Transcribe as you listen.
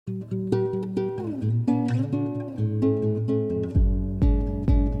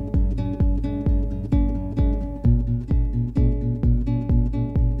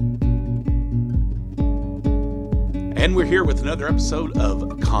And we're here with another episode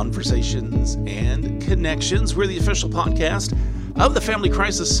of Conversations and Connections. We're the official podcast of the Family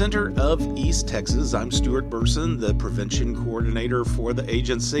Crisis Center of East Texas. I'm Stuart Burson, the prevention coordinator for the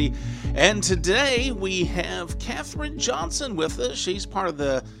agency. And today we have Catherine Johnson with us. She's part of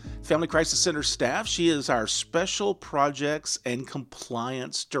the Family Crisis Center staff. She is our Special Projects and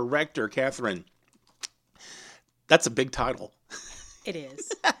Compliance Director. Catherine, that's a big title. It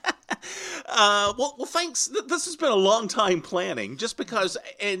is. Well, thanks. This has been a long time planning, just because,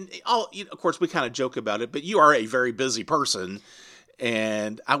 and of course, we kind of joke about it, but you are a very busy person.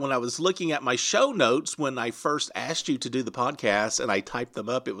 And when I was looking at my show notes when I first asked you to do the podcast and I typed them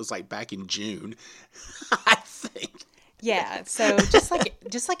up, it was like back in June, I think. Yeah. So just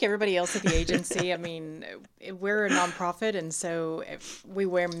like everybody else at the agency, I mean, we're a nonprofit, and so we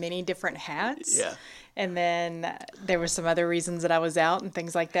wear many different hats. Yeah. And then there were some other reasons that I was out and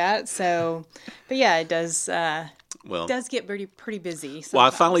things like that. So, but yeah, it does. It does get pretty busy sometimes. Well, I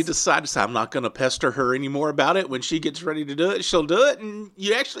finally decided I'm not going to pester her anymore about it. When she gets ready to do it, she'll do it. And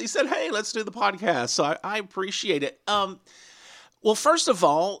you actually said, "Hey, let's do the podcast." So I appreciate it. Well, first of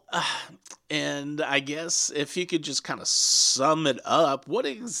all, and I guess if you could just kind of sum it up, what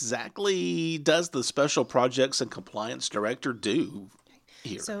exactly does the Special Projects and Compliance Director do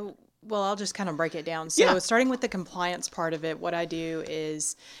here? Well, I'll just kind of break it down. So starting with the compliance part of it, what I do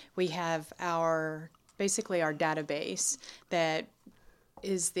is we have basically our database that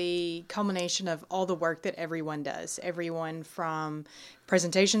is the culmination of all the work that everyone does. Everyone from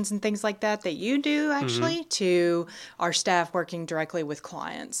presentations and things like that you do actually to our staff working directly with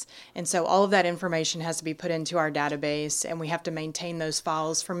clients. And so all of that information has to be put into our database, and we have to maintain those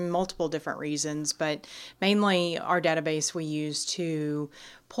files for multiple different reasons. But mainly our database we use to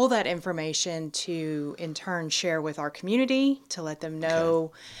pull that information to in turn share with our community to let them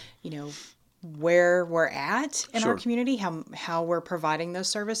know, where we're at in our community, how we're providing those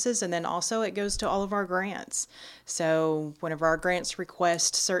services. And then also it goes to all of our grants. So whenever our grants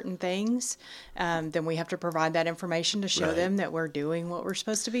request certain things, then we have to provide that information to show them that we're doing what we're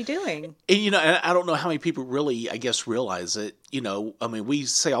supposed to be doing. And, I don't know how many people really, I guess, realize it. We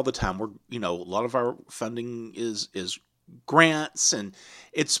say all the time, a lot of our funding is grants, and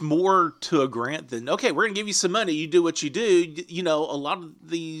it's more to a grant than, okay, we're going to give you some money, you do what you do. A lot of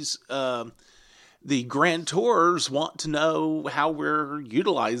these the grantors want to know how we're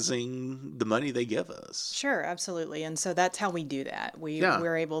utilizing the money they give us. Sure, absolutely. And so that's how we do that.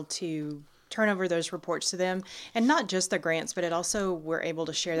 We're able to turn over those reports to them, and not just the grants, but we're able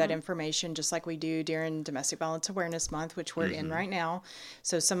to share that information just like we do during Domestic Violence Awareness Month, which we're in right now.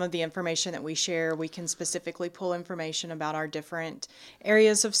 So some of the information that we share, we can specifically pull information about our different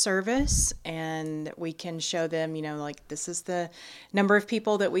areas of service, and we can show them, like this is the number of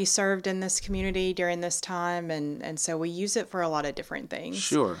people that we served in this community during this time. And so we use it for a lot of different things.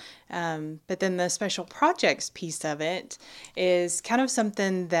 Sure. But then the special projects piece of it is kind of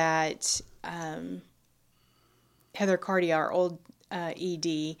something that Heather Carty, our old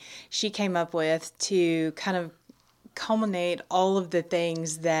ED, she came up with to kind of culminate all of the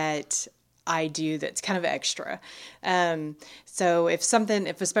things that I do that's kind of extra. So if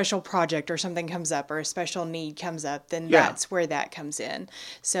a special project or something comes up or a special need comes up, then that's where that comes in.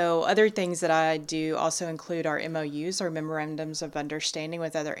 So other things that I do also include our MOUs, or Memorandums of Understanding,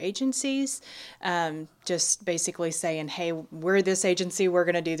 with other agencies. Just basically saying, hey, we're this agency, we're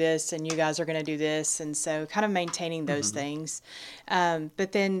going to do this, and you guys are going to do this. And so kind of maintaining those things.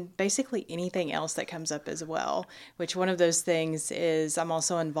 But then basically anything else that comes up as well, which one of those things is I'm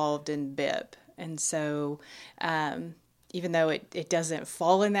also involved in BIP. And so even though it doesn't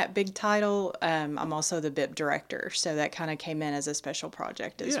fall in that big title, I'm also the BIP director. So that kind of came in as a special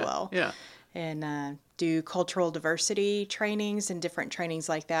project as well. Yeah. And do cultural diversity trainings and different trainings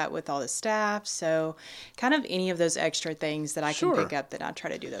like that with all the staff. So kind of any of those extra things that I can pick up, that I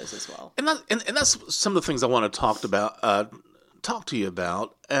try to do those as well. And that's some of the things I want to talk to you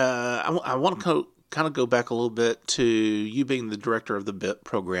about. I want to kind of go back a little bit to you being the director of the BIP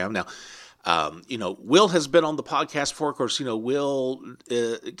program. Now, Will has been on the podcast before. Of course, Will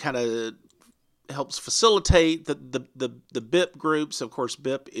kind of helps facilitate the BIP groups. Of course,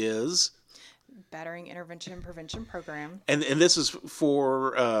 BIP is Battering Intervention and Prevention Program. And this is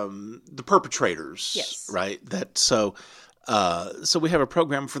for the perpetrators, yes, right? So we have a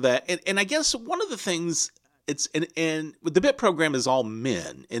program for that. And I guess one of the things and the BIP program is all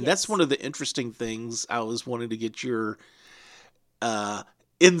men. And that's one of the interesting things I was wanting to get your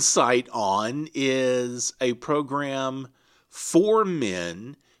insight on, is a program for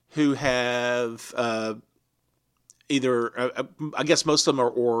men who have either, I guess most of them are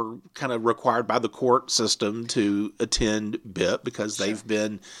or kind of required by the court system to attend BIP because they've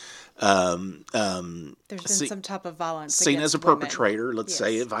been there's been some type of violence seen as a perpetrator, women. let's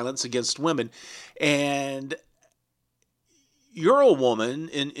say, violence against women. And you're a woman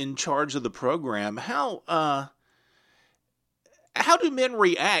in charge of the program. How do men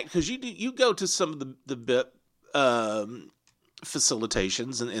react? Because you go to some of the BIP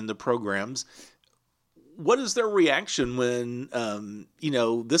facilitations and in the programs. What is their reaction when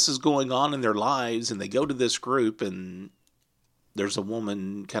this is going on in their lives and they go to this group and there's a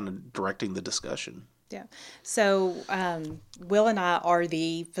woman kind of directing the discussion? Yeah. So Will and I are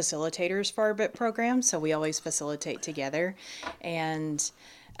the facilitators for our BIP program, so we always facilitate together. And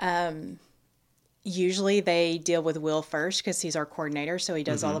usually they deal with Will first because he's our coordinator, so he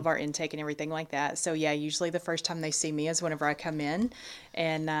does all of our intake and everything like that. So yeah, usually the first time they see me is whenever I come in.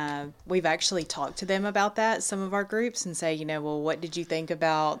 And we've actually talked to them about that, some of our groups, and say, well, what did you think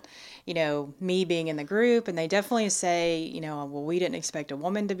about, me being in the group? And they definitely say, well, we didn't expect a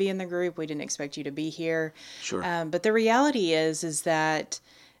woman to be in the group. We didn't expect you to be here. Sure. But the reality is that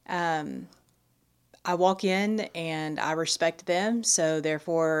I walk in and I respect them, so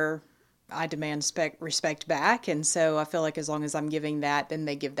therefore I demand respect back, and so I feel like as long as I'm giving that, then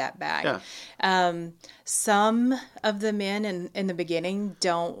they give that back. Yeah. Some of the men in the beginning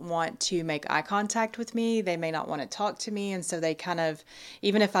don't want to make eye contact with me. They may not want to talk to me, and so they kind of,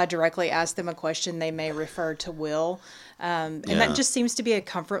 even if I directly ask them a question, they may refer to Will. And that just seems to be a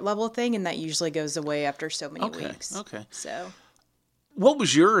comfort level thing, and that usually goes away after so many weeks. Okay. So, what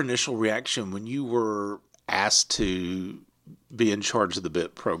was your initial reaction when you were asked to be in charge of the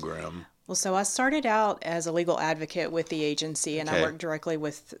BIP program? Well, so I started out as a legal advocate with the agency, and I worked directly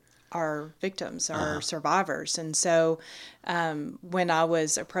with our victims, our survivors. And so when I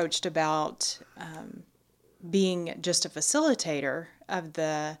was approached about being just a facilitator of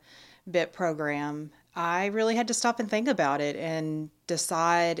the BIP program, I really had to stop and think about it and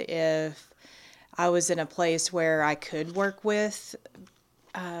decide if I was in a place where I could work with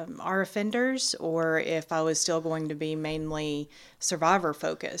our offenders, or if I was still going to be mainly survivor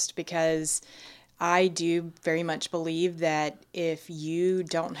focused, because I do very much believe that if you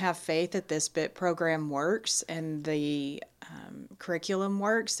don't have faith that this BIP program works and the curriculum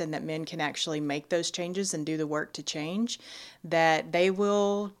works and that men can actually make those changes and do the work to change, that they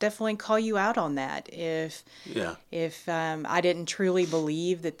will definitely call you out on that. If I didn't truly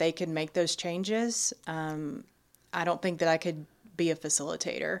believe that they could make those changes, I don't think that I could be a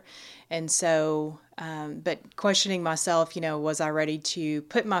facilitator. And so, but questioning myself, was I ready to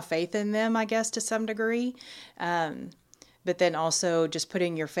put my faith in them, I guess, to some degree? But then also just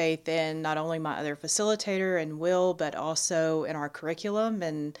putting your faith in not only my other facilitator and Will, but also in our curriculum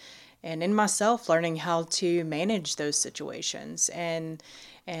and in myself, learning how to manage those situations. And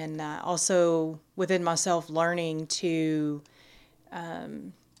also within myself, learning to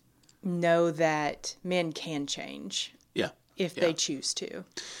know that men can change. If they choose to.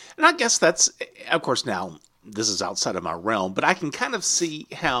 And I guess that's, of course, now this is outside of my realm, but I can kind of see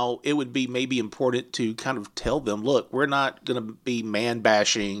how it would be maybe important to kind of tell them, look, we're not going to be man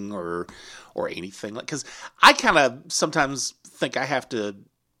bashing or anything. Because I kind of sometimes think I have to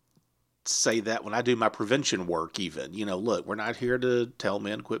say that when I do my prevention work even. Look, we're not here to tell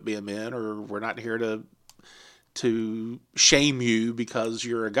men quit being men, or we're not here to shame you because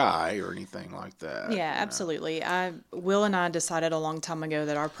you're a guy or anything like that. Yeah, absolutely. Will and I decided a long time ago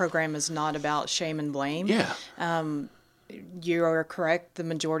that our program is not about shame and blame. Yeah. You are correct. The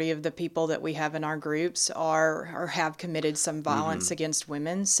majority of the people that we have in our groups are or have committed some violence against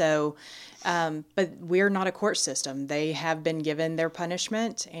women. So, but we're not a court system. They have been given their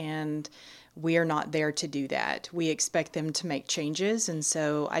punishment, and we are not there to do that. We expect them to make changes. And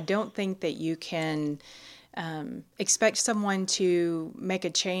so I don't think that you can expect someone to make a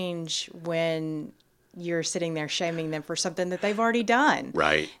change when you're sitting there shaming them for something that they've already done.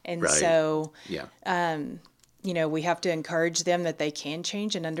 Right. And so, we have to encourage them that they can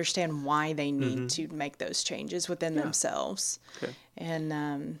change and understand why they need to make those changes within themselves. Okay.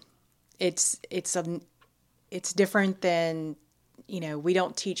 And it's different than, we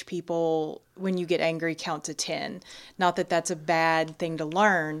don't teach people when you get angry, count to 10. Not that that's a bad thing to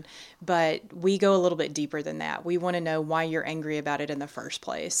learn, but we go a little bit deeper than that. We want to know why you're angry about it in the first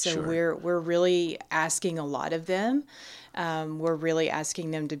place. So we're really asking a lot of them. We're really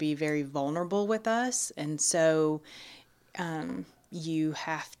asking them to be very vulnerable with us. And so you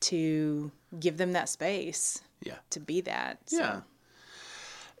have to give them that space to be that. So. Yeah.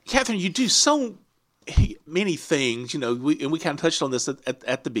 Catherine, you do so many things, we kind of touched on this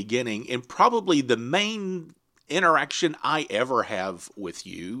at the beginning, and probably the main interaction I ever have with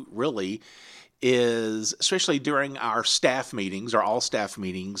you, really, is especially during our staff meetings, our all-staff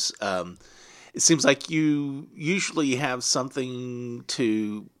meetings. It seems like you usually have something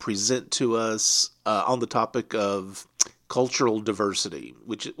to present to us on the topic of cultural diversity,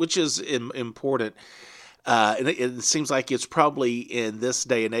 which is important. And it seems like it's probably in this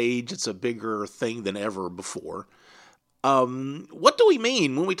day and age, it's a bigger thing than ever before. What do we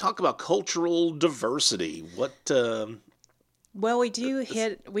mean when we talk about cultural diversity? Well, we do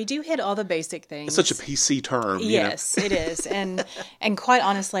hit all the basic things. It's such a PC term. Yes, it is. And quite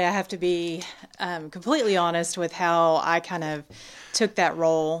honestly, I have to be completely honest with how I kind of took that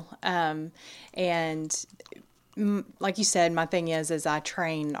role. Like you said, my thing is I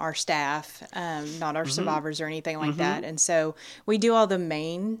train our staff, not our survivors or anything like that. And so we do all the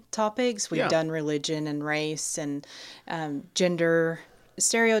main topics. We've done religion and race and gender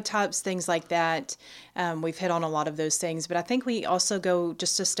stereotypes, things like that. We've hit on a lot of those things, but I think we also go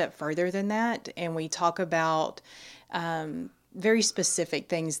just a step further than that, and we talk about very specific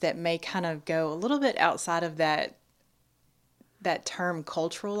things that may kind of go a little bit outside of that term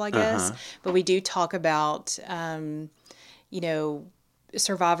cultural, I guess. But we do talk about,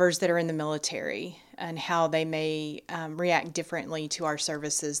 survivors that are in the military and how they may react differently to our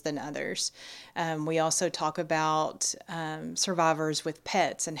services than others. We also talk about survivors with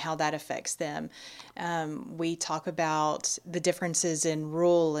pets and how that affects them. We talk about the differences in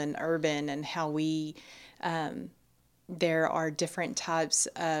rural and urban and how there are different types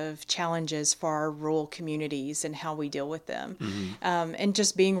of challenges for our rural communities and how we deal with them. And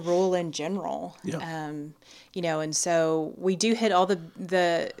just being rural in general. And so we do hit all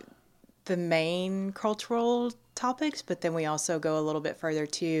the main cultural topics, but then we also go a little bit further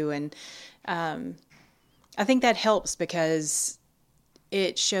too. And I think that helps because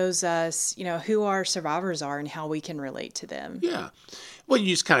it shows us, who our survivors are and how we can relate to them. Yeah. Well, you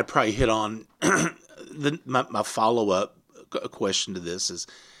just kind of probably hit on my follow-up question to this is,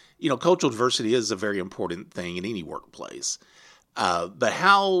 cultural diversity is a very important thing in any workplace. But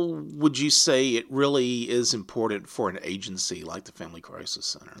how would you say it really is important for an agency like the Family Crisis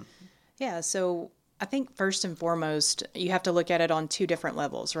Center? Yeah, so I think first and foremost, you have to look at it on two different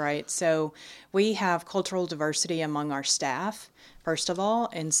levels, right? So we have cultural diversity among our staff, first of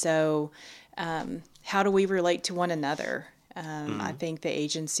all. And so how do we relate to one another? I think the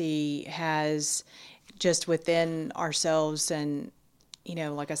agency has just within ourselves and,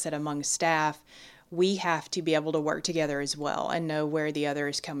 like I said, among staff, we have to be able to work together as well and know where the other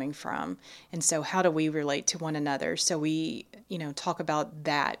is coming from. And so how do we relate to one another? So we, talk about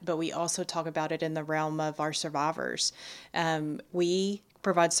that, but we also talk about it in the realm of our survivors. We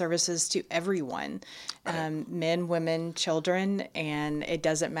provide services to everyone, men, women, children, and it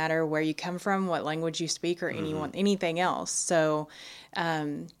doesn't matter where you come from, what language you speak, or anything else. So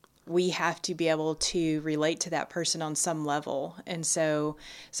we have to be able to relate to that person on some level. And so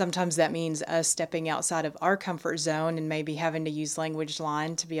sometimes that means us stepping outside of our comfort zone and maybe having to use language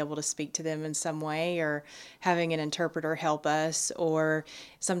line to be able to speak to them in some way, or having an interpreter help us. Or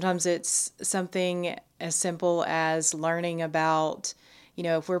sometimes it's something as simple as learning about,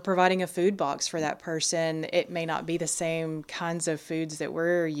 if we're providing a food box for that person, it may not be the same kinds of foods that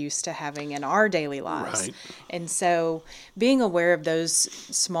we're used to having in our daily lives. Right. And so being aware of those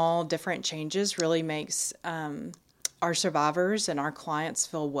small different changes really makes our survivors and our clients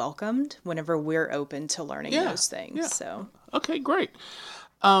feel welcomed whenever we're open to learning those things. Yeah. So okay, great.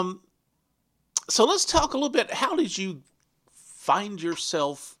 So let's talk a little bit. How did you find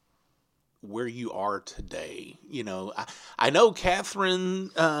yourself where you are today? I know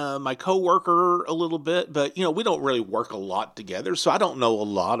Catherine, my coworker, a little bit, but we don't really work a lot together, so I don't know a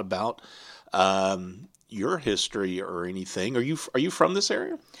lot about your history or anything. Are you from this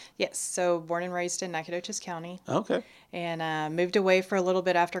area? Yes, so born and raised in Nacogdoches County. Okay. And moved away for a little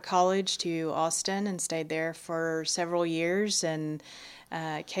bit after college to Austin and stayed there for several years and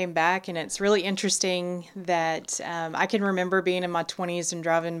came back. And it's really interesting that I can remember being in my 20s and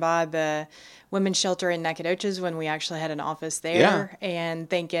driving by the women's shelter in Nacogdoches when we actually had an office there and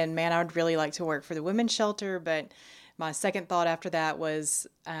thinking, man, I would really like to work for the women's shelter. But my second thought after that was,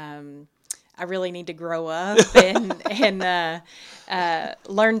 I really need to grow up and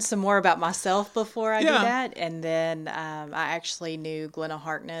learn some more about myself before I do that. And then I actually knew Glenna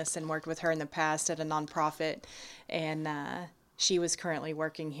Harkness and worked with her in the past at a nonprofit. And she was currently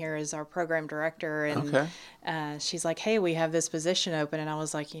working here as our program director. And she's like, hey, we have this position open. And I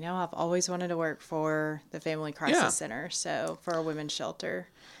was like, I've always wanted to work for the Family Crisis Center, so for a women's shelter.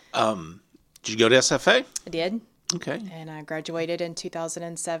 Did you go to SFA? I did. Okay. And I graduated in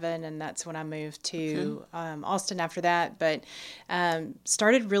 2007, and that's when I moved to Austin after that. But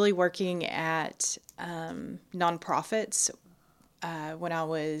started really working at nonprofits when I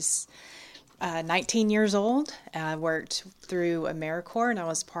was 19 years old. I worked through AmeriCorps, and I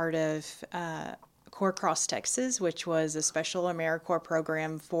was part of Core Cross Texas, which was a special AmeriCorps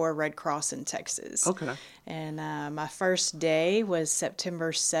program for Red Cross in Texas. Okay. And my first day was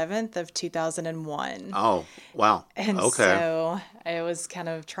September 7th of 2001. Oh, wow. And so it was kind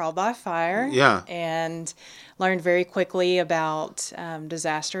of trial by fire. Yeah. And learned very quickly about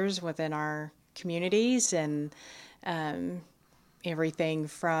disasters within our communities and everything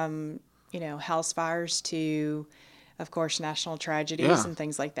from, house fires to, of course, national tragedies and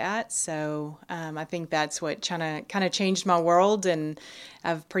things like that. So I think that's what kind of changed my world, and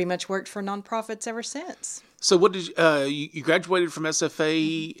I've pretty much worked for nonprofits ever since. So what did you graduated from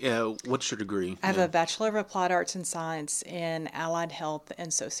SFA? What's your degree? I have a Bachelor of Applied Arts and Science in Allied Health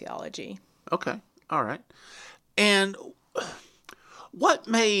and Sociology. Okay. All right. And what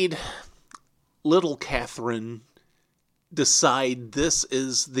made little Catherine decide this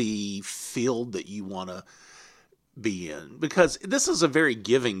is the field that you want to be in? Because this is a very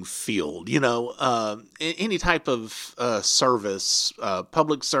giving field, any type of service,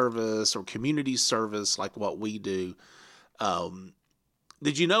 public service or community service like what we do.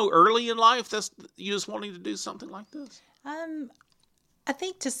 Did you know early in life that you was wanting to do something like this? I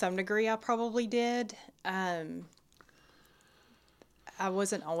think to some degree I probably did. I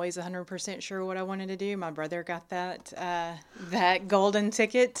wasn't always 100% sure what I wanted to do. My brother got that golden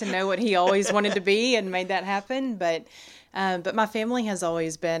ticket to know what he always wanted to be and made that happen. But my family has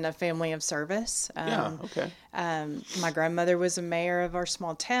always been a family of service. Okay. My grandmother was a mayor of our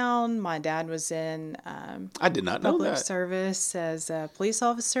small town. My dad was in I did not know public that. service as a police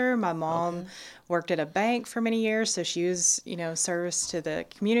officer. My mom worked at a bank for many years, so she was, service to the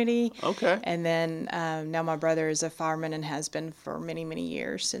community. Okay. And then now my brother is a fireman and has been for many, many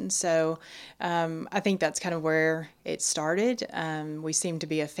years. And so I think that's kind of where it started. We seem to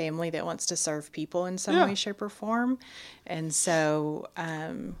be a family that wants to serve people in some way, shape, or form. And so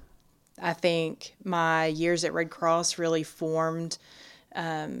I think my years at Red Cross really formed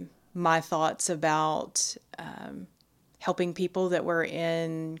my thoughts about helping people that were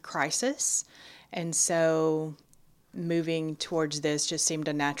in crisis. And so moving towards this just seemed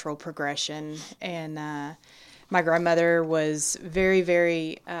a natural progression. And my grandmother was very,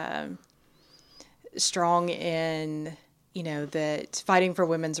 very strong in, that fighting for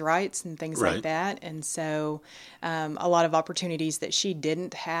women's rights and things like that. And so a lot of opportunities that she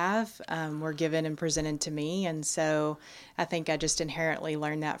didn't have were given and presented to me. And so I think I just inherently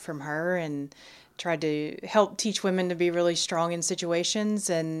learned that from her and tried to help teach women to be really strong in situations.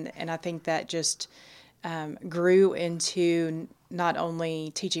 And I think that just grew into not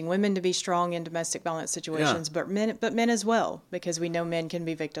only teaching women to be strong in domestic violence situations, but men as well, because we know men can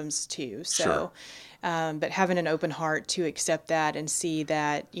be victims too. So, but having an open heart to accept that and see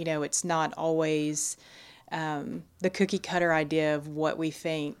that, it's not always the cookie cutter idea of what we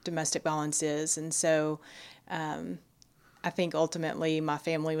think domestic violence is. And so I think ultimately my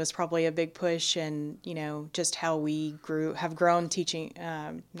family was probably a big push, and, just how we have grown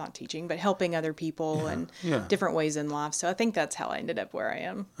not teaching, but helping other people and different ways in life. So I think that's how I ended up where I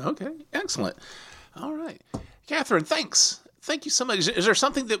am. Okay. Excellent. All right. Catherine, thanks. Thank you so much. Is there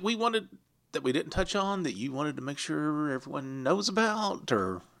something that we didn't touch on that you wanted to make sure everyone knows about,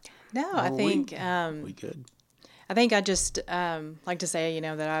 or? No, I think, we good. I think I just like to say,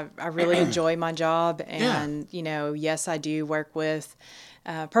 that I really enjoy my job, and, yes, I do work with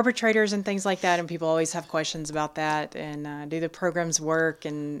perpetrators and things like that, and people always have questions about that, and do the programs work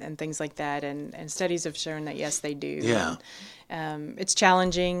and things like that, and studies have shown that, yes, they do. Yeah. And, it's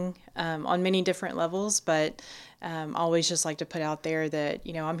challenging on many different levels, but I always just like to put out there that,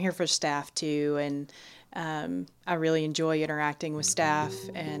 I'm here for staff too, and I really enjoy interacting with staff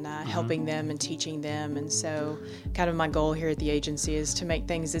and helping them and teaching them. And so kind of my goal here at the agency is to make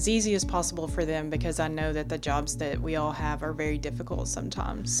things as easy as possible for them, because I know that the jobs that we all have are very difficult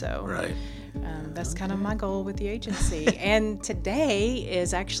sometimes. So that's kind of my goal with the agency. And today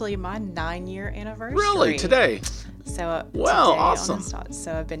is actually my 9-year anniversary. Really? Today? So wow, today awesome.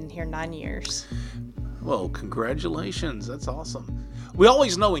 So I've been here 9 years. Well, congratulations. That's awesome. We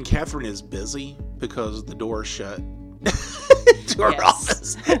always know when Catherine is busy because the door is shut to her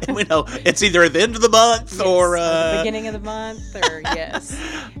office. We know it's either at the end of the month or the beginning of the month, or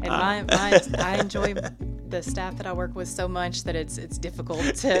and I enjoy the staff that I work with so much that it's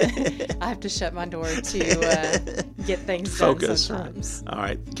difficult to. I have to shut my door to get things done sometimes. All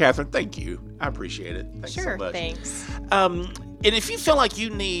right, Catherine, thank you. I appreciate it. Thanks sure, so much. Thanks. And if you feel like you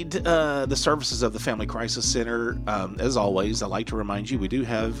need the services of the Family Crisis Center, as always, I'd like to remind you we do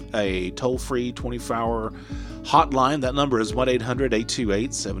have a toll-free 24-hour hotline. That number is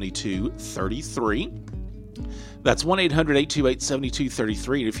 1-800-828-7233. That's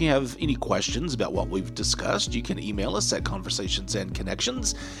 1-800-828-7233. And if you have any questions about what we've discussed, you can email us at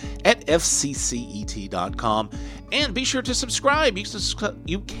conversationsandconnections@fccet.com. And be sure to subscribe.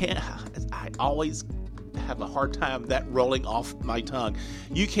 You can. I always have a hard time that rolling off my tongue.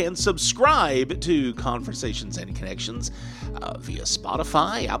 You can subscribe to Conversations and Connections via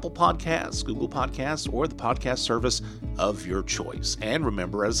Spotify, Apple Podcasts, Google Podcasts, or the podcast service of your choice. And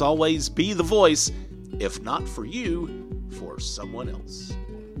remember, as always, be the voice, if not for you, for someone else.